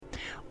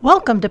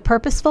Welcome to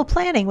Purposeful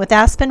Planning with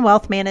Aspen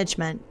Wealth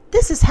Management.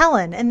 This is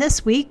Helen, and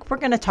this week we're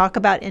going to talk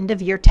about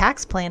end-of-year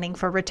tax planning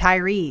for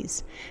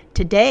retirees.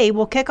 Today,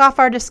 we'll kick off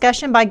our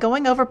discussion by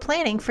going over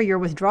planning for your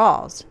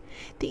withdrawals.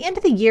 The end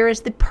of the year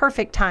is the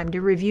perfect time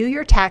to review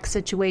your tax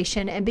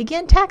situation and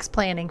begin tax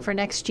planning for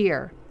next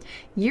year.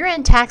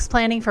 Year-end tax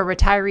planning for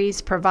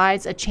retirees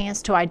provides a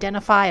chance to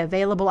identify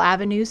available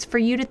avenues for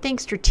you to think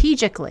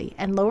strategically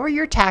and lower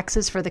your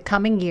taxes for the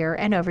coming year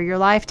and over your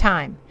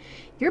lifetime.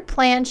 Your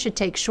plan should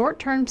take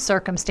short-term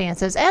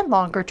circumstances and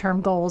longer-term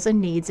goals and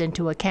needs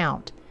into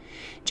account.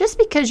 Just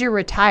because you're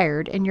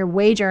retired and your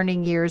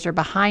wage-earning years are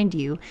behind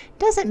you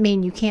doesn't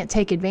mean you can't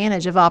take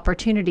advantage of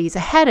opportunities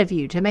ahead of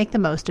you to make the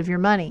most of your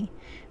money.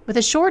 With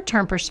a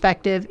short-term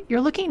perspective, you're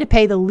looking to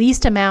pay the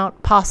least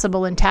amount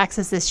possible in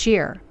taxes this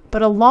year,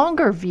 but a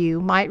longer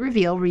view might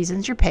reveal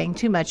reasons you're paying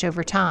too much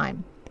over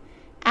time.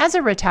 As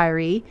a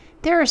retiree,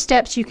 there are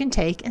steps you can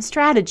take and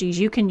strategies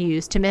you can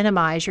use to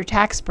minimize your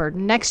tax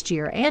burden next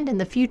year and in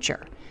the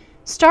future.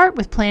 Start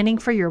with planning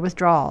for your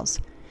withdrawals.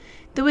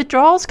 The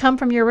withdrawals come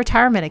from your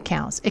retirement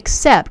accounts,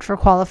 except for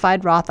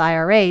qualified Roth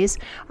IRAs,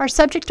 are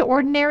subject to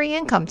ordinary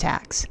income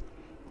tax.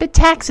 But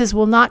taxes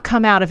will not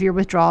come out of your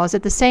withdrawals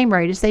at the same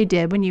rate as they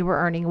did when you were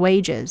earning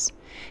wages.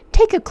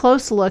 Take a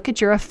close look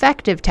at your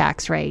effective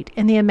tax rate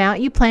and the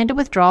amount you plan to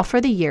withdraw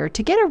for the year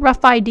to get a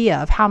rough idea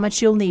of how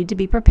much you'll need to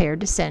be prepared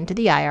to send to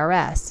the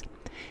IRS.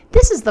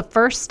 This is the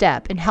first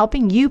step in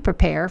helping you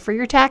prepare for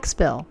your tax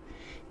bill.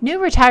 New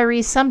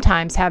retirees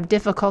sometimes have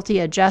difficulty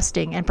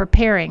adjusting and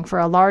preparing for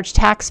a large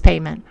tax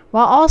payment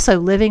while also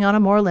living on a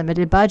more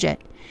limited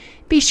budget.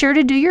 Be sure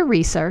to do your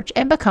research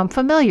and become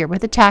familiar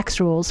with the tax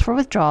rules for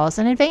withdrawals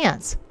in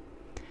advance.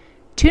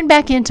 Tune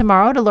back in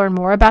tomorrow to learn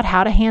more about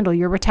how to handle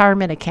your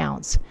retirement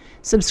accounts.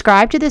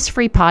 Subscribe to this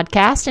free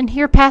podcast and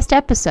hear past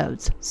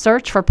episodes.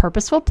 Search for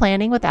Purposeful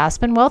Planning with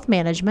Aspen Wealth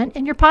Management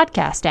in your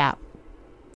podcast app.